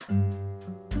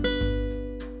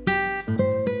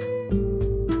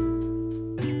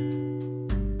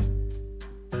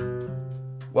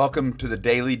Welcome to the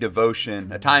Daily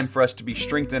Devotion, a time for us to be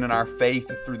strengthened in our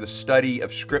faith through the study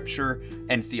of Scripture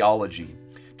and theology.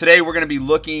 Today we're going to be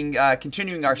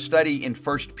continuing our study in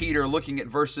 1 Peter, looking at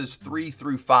verses 3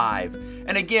 through 5.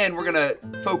 And again, we're going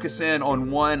to focus in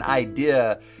on one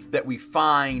idea that we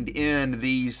find in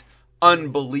these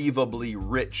unbelievably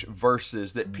rich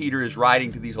verses that Peter is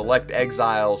writing to these elect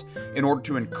exiles in order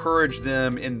to encourage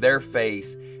them in their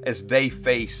faith as they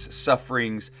face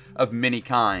sufferings of many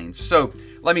kinds. So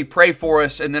let me pray for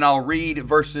us, and then I'll read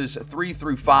verses 3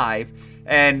 through 5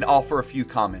 and offer a few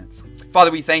comments. Father,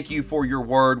 we thank you for your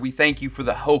word. We thank you for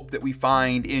the hope that we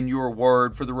find in your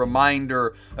word, for the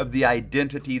reminder of the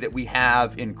identity that we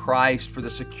have in Christ, for the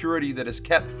security that is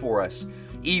kept for us,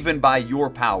 even by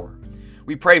your power.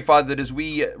 We pray, Father, that as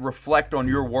we reflect on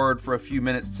your word for a few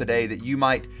minutes today, that you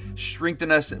might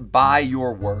strengthen us by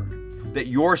your word, that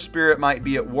your Spirit might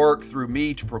be at work through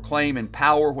me to proclaim in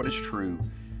power what is true,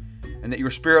 and that your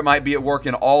Spirit might be at work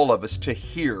in all of us to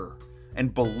hear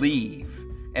and believe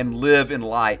and live in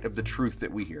light of the truth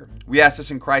that we hear. We ask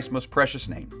this in Christ's most precious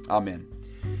name. Amen.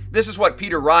 This is what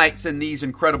Peter writes in these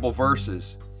incredible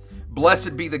verses.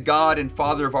 Blessed be the God and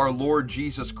Father of our Lord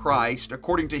Jesus Christ.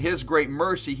 According to his great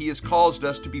mercy, he has caused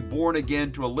us to be born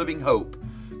again to a living hope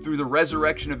through the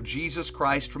resurrection of Jesus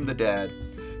Christ from the dead,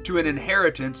 to an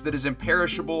inheritance that is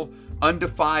imperishable,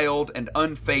 undefiled, and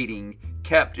unfading,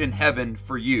 kept in heaven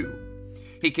for you.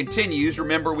 He continues.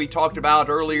 Remember, we talked about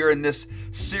earlier in this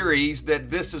series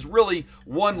that this is really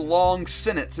one long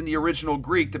sentence in the original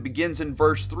Greek that begins in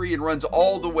verse 3 and runs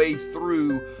all the way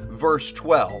through verse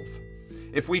 12.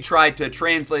 If we tried to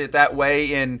translate it that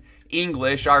way in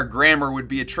English, our grammar would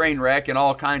be a train wreck and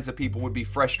all kinds of people would be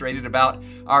frustrated about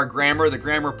our grammar. The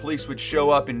grammar police would show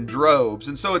up in droves.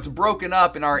 And so it's broken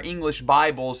up in our English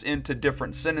Bibles into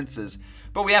different sentences.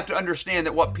 But we have to understand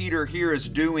that what Peter here is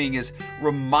doing is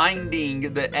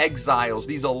reminding the exiles,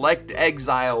 these elect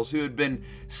exiles who had been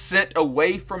sent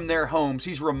away from their homes.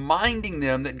 He's reminding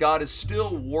them that God is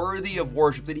still worthy of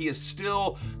worship, that he is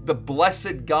still the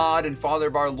blessed God and Father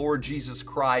of our Lord Jesus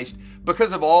Christ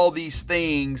because of all these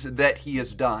things that he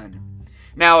has done.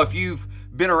 Now, if you've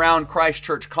been around Christ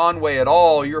Church Conway at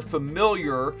all, you're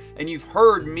familiar and you've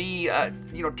heard me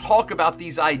talk about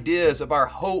these ideas of our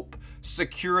hope,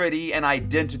 security, and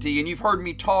identity. And you've heard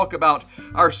me talk about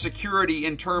our security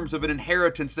in terms of an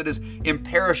inheritance that is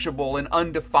imperishable and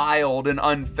undefiled and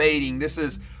unfading. This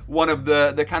is one of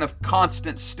the kind of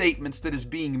constant statements that is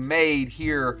being made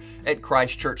here at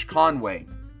Christ Church Conway.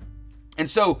 And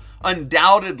so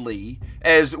undoubtedly,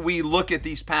 as we look at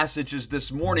these passages this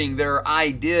morning, there are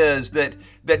ideas that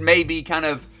may be kind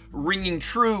of ringing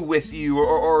true with you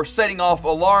or setting off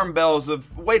alarm bells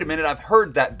of, wait a minute, I've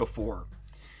heard that before.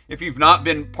 If you've not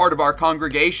been part of our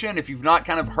congregation, if you've not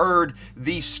kind of heard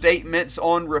these statements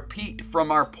on repeat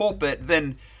from our pulpit,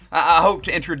 then I hope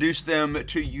to introduce them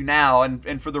to you now.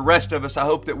 And for the rest of us, I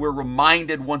hope that we're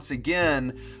reminded once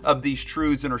again of these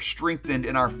truths and are strengthened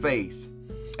in our faith.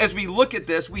 As we look at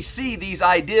this, we see these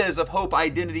ideas of hope,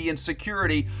 identity, and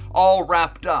security all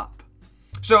wrapped up.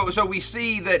 So we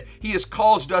see that he has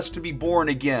caused us to be born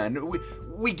again.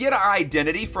 We get our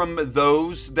identity from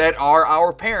those that are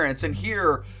our parents. And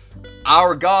here,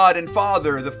 our God and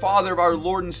Father, the Father of our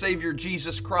Lord and Savior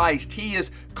Jesus Christ, he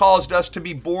has caused us to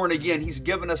be born again. He's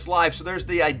given us life. So there's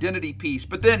the identity piece.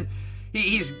 But then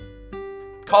he's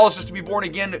caused us to be born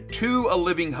again to a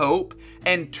living hope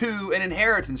and to an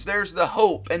inheritance. There's the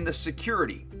hope and the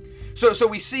security. So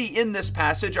we see in this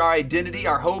passage our identity,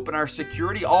 our hope, and our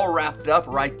security all wrapped up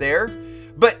right there.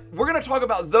 But we're going to talk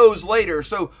about those later,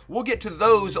 so we'll get to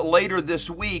those later this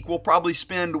week. We'll probably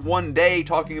spend one day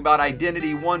talking about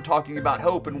identity, one talking about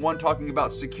hope, and one talking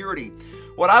about security.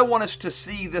 What I want us to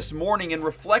see this morning and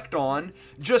reflect on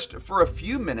just for a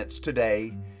few minutes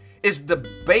today is the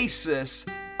basis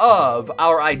of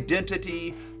our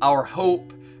identity, our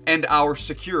hope, and our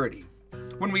security.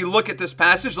 When we look at this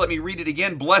passage, let me read it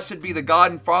again. Blessed be the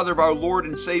God and Father of our Lord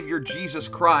and Savior Jesus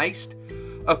Christ.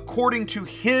 According to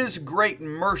his great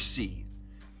mercy,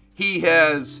 he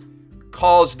has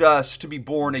caused us to be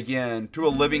born again to a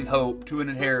living hope, to an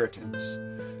inheritance.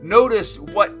 Notice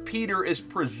what Peter is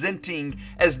presenting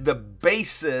as the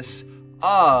basis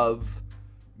of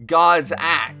God's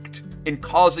act in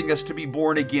causing us to be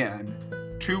born again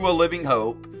to a living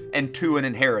hope and to an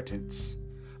inheritance.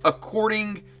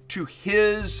 According to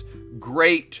his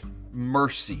great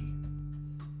mercy.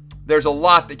 There's a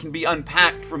lot that can be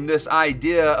unpacked from this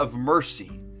idea of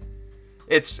mercy.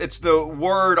 It's the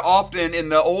word often in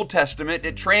the Old Testament.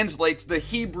 It translates the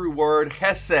Hebrew word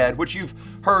chesed, which you've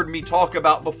heard me talk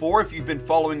about before if you've been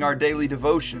following our daily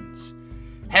devotions.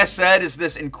 Hesed is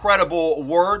this incredible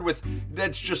word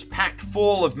that's just packed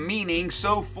full of meaning,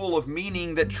 so full of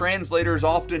meaning that translators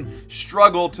often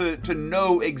struggle to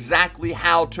know exactly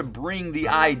how to bring the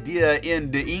idea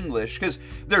into English, because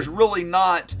there's really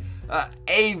not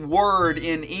a word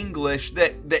in English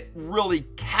that really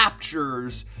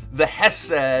captures the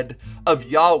Hesed of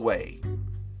Yahweh.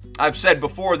 I've said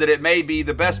before that it may be,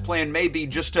 the best plan may be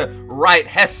just to write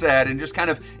Hesed and just kind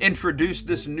of introduce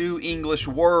this new English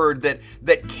word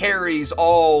that carries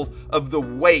all of the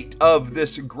weight of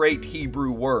this great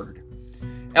Hebrew word.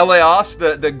 Eleos,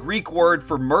 the Greek word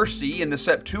for mercy in the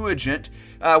Septuagint,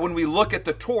 when we look at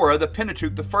the Torah, the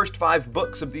Pentateuch, the first 5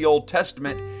 books of the Old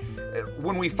Testament,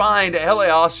 when we find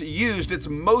Eleos used, it's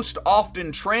most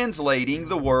often translating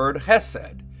the word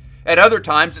Hesed. At other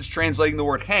times, it's translating the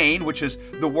word hain, which is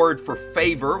the word for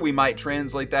favor. We might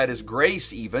translate that as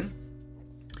grace even.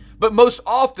 But most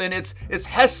often, it's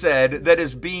Hesed that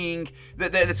is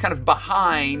that's kind of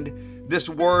behind this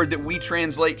word that we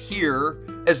translate here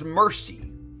as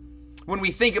mercy. When we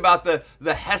think about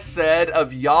the Hesed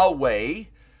of Yahweh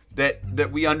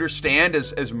that we understand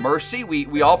as mercy,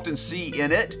 we often see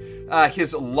in it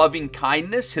His loving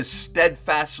kindness, His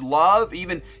steadfast love,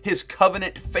 even His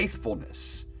covenant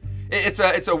faithfulness.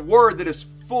 It's a word that is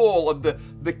full of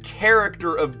the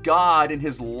character of God in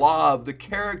His love, the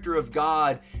character of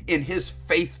God in His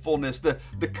faithfulness, the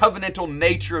covenantal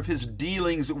nature of His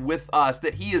dealings with us,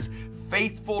 that He is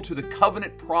faithful to the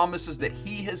covenant promises that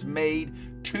He has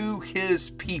made to His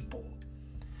people.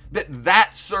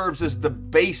 That serves as the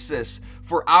basis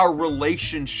for our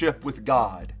relationship with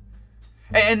God.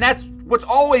 And that's what's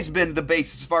always been the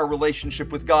basis of our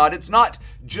relationship with God. It's not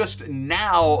just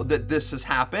now that this has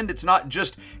happened. It's not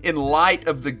just in light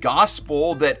of the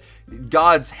gospel that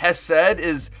God's Hesed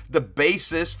is the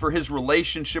basis for His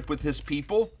relationship with His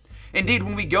people. Indeed,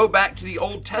 when we go back to the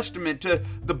Old Testament, to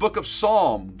the book of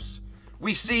Psalms,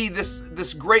 we see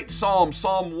this great psalm,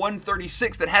 Psalm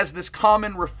 136, that has this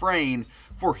common refrain,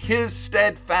 "For His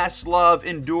steadfast love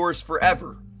endures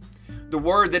forever." The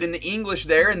word that in the English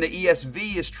there, in the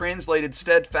ESV, is translated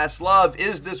steadfast love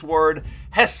is this word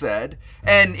Hesed.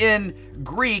 And in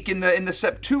Greek, in the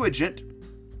Septuagint,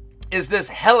 is this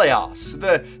Helios.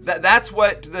 That's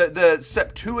what the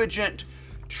Septuagint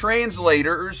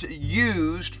translators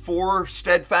used for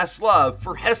steadfast love,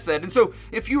 for Hesed. And so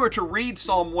if you were to read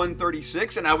Psalm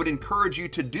 136, and I would encourage you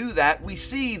to do that, we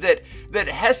see that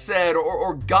Hesed,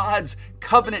 or God's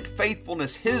covenant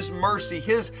faithfulness, His mercy,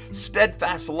 His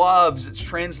steadfast loves, it's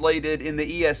translated in the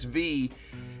ESV,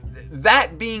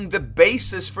 that being the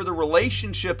basis for the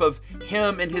relationship of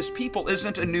Him and His people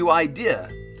isn't a new idea.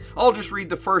 I'll just read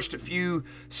the first few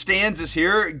stanzas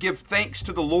here. "Give thanks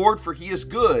to the Lord, for He is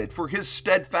good, for His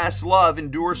steadfast love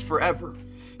endures forever.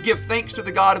 Give thanks to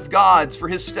the God of gods, for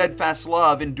His steadfast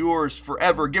love endures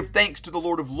forever. Give thanks to the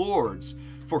Lord of lords,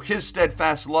 for His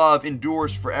steadfast love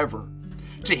endures forever.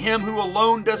 To Him who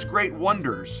alone does great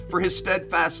wonders, for His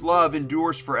steadfast love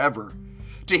endures forever.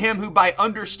 To Him who by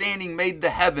understanding made the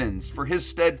heavens, for His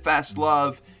steadfast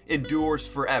love endures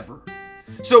forever."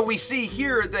 So we see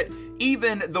here that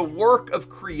even the work of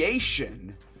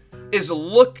creation is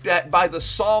looked at by the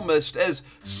psalmist as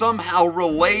somehow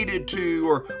related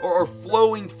to or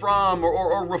flowing from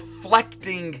or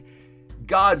reflecting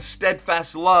God's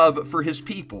steadfast love for His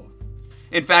people.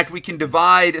 In fact, we can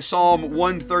divide Psalm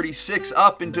 136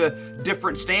 up into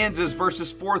different stanzas.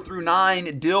 Verses 4 through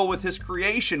 9 deal with His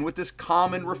creation, with this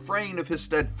common refrain of His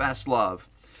steadfast love.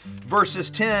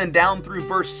 Verses 10 down through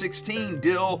verse 16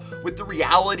 deal with the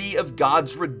reality of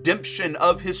God's redemption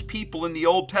of His people in the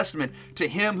Old Testament. To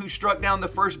Him who struck down the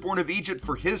firstborn of Egypt,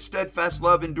 for His steadfast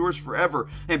love endures forever,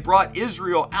 and brought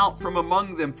Israel out from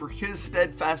among them, for His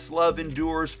steadfast love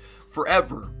endures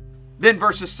forever. Then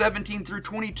verses 17 through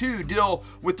 22 deal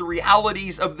with the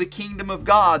realities of the kingdom of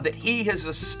God, that He has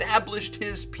established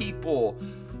His people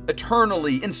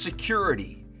eternally in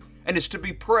security, and is to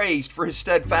be praised, for His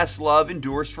steadfast love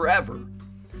endures forever.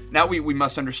 Now we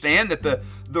must understand that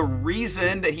the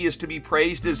reason that He is to be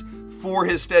praised is for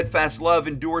His steadfast love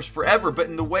endures forever. But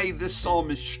in the way this psalm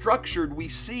is structured, we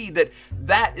see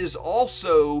that is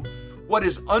also what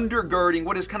is undergirding,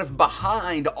 what is kind of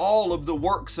behind all of the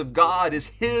works of God, is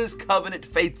His covenant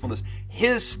faithfulness,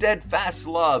 His steadfast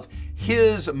love,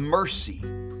 His mercy.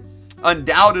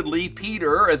 Undoubtedly,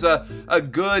 Peter, as a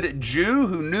good Jew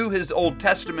who knew his Old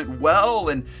Testament well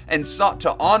and sought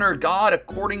to honor God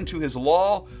according to His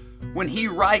law, when he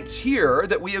writes here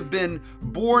that we have been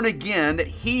born again, that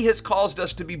He has caused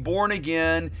us to be born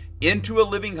again into a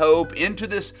living hope, into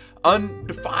this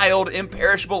undefiled,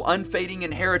 imperishable, unfading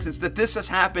inheritance, that this has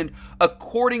happened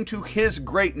according to His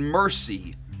great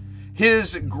mercy,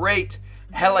 his great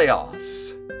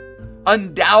Helios.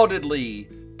 Undoubtedly,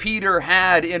 Peter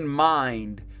had in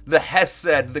mind the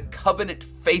Hesed, the covenant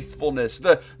faithfulness,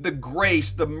 the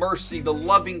grace, the mercy, the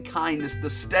loving kindness,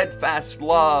 the steadfast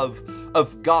love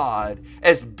of God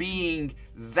as being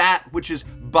that which is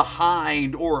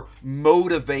behind or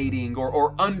motivating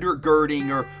or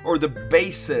undergirding or the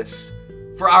basis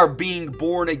for our being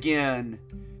born again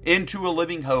into a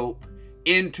living hope,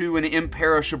 into an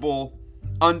imperishable,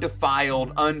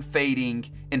 undefiled, unfading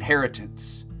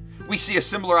inheritance. We see a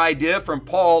similar idea from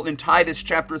Paul in Titus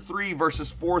chapter 3,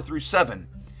 verses 4 through 7.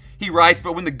 He writes,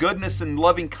 "But when the goodness and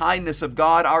loving kindness of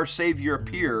God our Savior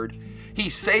appeared, He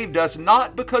saved us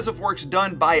not because of works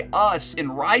done by us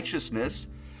in righteousness,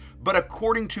 but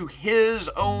according to His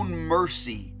own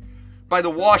mercy, by the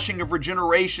washing of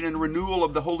regeneration and renewal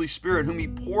of the Holy Spirit, whom He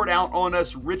poured out on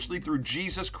us richly through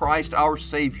Jesus Christ our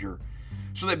Savior,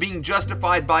 so that being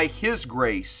justified by His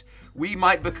grace, we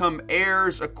might become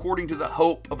heirs according to the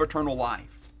hope of eternal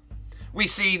life." We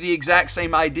see the exact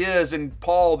same ideas in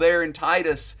Paul there in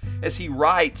Titus as he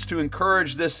writes to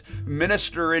encourage this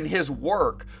minister in his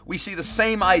work. We see the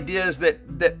same ideas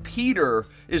that Peter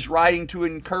is writing to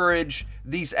encourage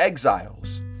these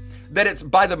exiles. That it's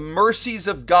by the mercies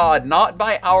of God, not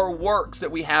by our works,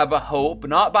 that we have a hope,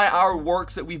 not by our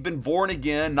works that we've been born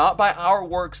again, not by our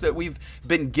works that we've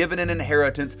been given an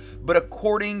inheritance, but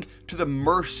according to the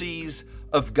mercies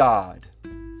of God.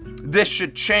 This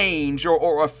should change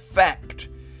or affect,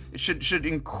 it should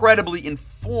incredibly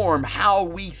inform how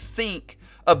we think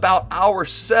about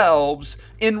ourselves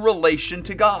in relation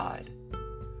to God.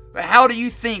 How do you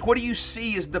think? What do you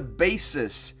see as the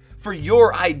basis for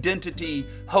your identity,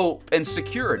 hope, and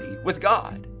security with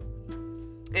God?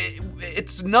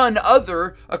 It's none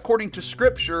other, according to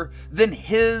Scripture, than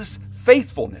His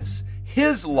faithfulness,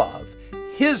 His love,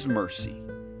 His mercy.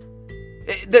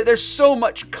 There's so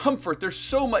much comfort, there's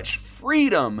so much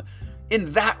freedom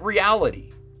in that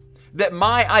reality. That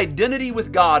my identity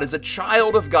with God as a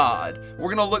child of God,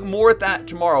 we're going to look more at that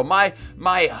tomorrow.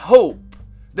 My hope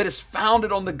that is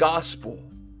founded on the gospel,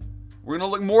 we're going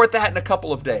to look more at that in a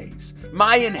couple of days.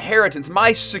 My inheritance,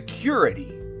 my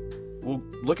security, we'll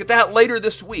look at that later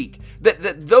this week.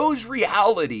 That those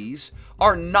realities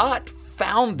are not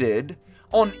founded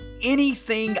on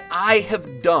anything I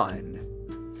have done,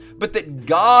 but that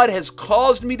God has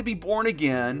caused me to be born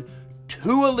again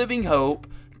to a living hope,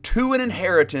 to an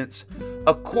inheritance,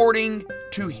 according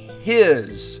to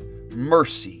His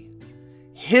mercy,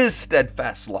 His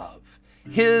steadfast love,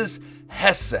 His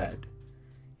Hesed,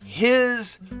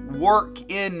 His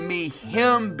work in me,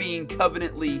 Him being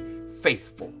covenantly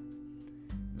faithful.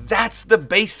 That's the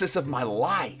basis of my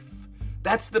life.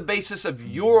 That's the basis of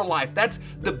your life. That's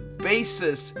the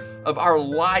basis of our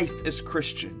life as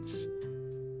Christians.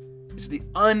 It's the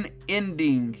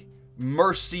unending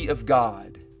mercy of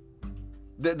God.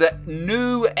 The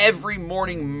new every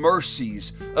morning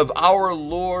mercies of our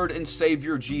Lord and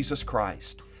Savior Jesus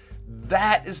Christ.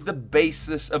 That is the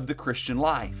basis of the Christian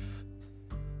life.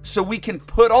 So we can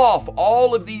put off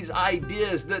all of these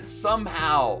ideas that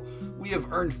somehow we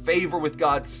have earned favor with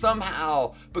God.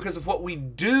 Somehow, because of what we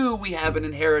do, we have an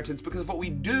inheritance. Because of what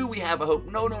we do, we have a hope.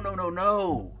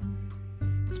 No.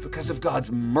 It's because of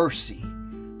God's mercy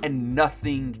and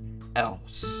nothing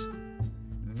else.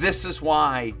 This is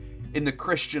why in the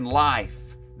Christian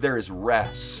life there is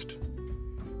rest.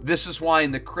 This is why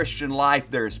in the Christian life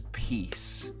there is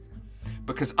peace.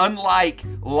 Because unlike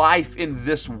life in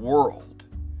this world,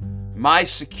 my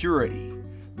security,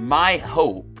 my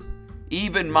hope,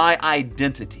 even my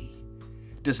identity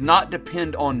does not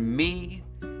depend on me.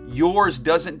 Yours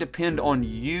doesn't depend on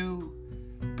you,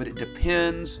 but it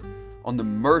depends on the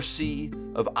mercy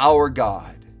of our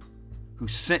God, who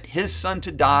sent His Son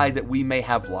to die that we may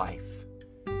have life,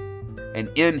 and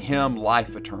in Him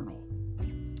life eternal.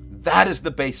 That is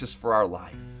the basis for our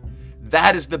life.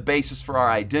 That is the basis for our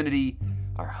identity,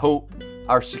 our hope,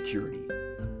 our security.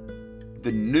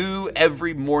 The new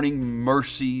every morning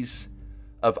mercies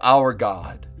of our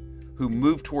God, who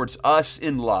moved towards us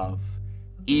in love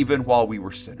even while we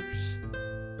were sinners.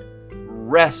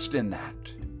 Rest in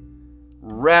that.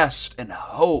 Rest and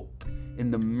hope in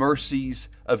the mercies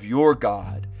of your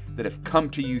God that have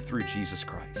come to you through Jesus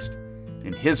Christ.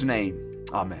 In His name,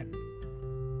 amen.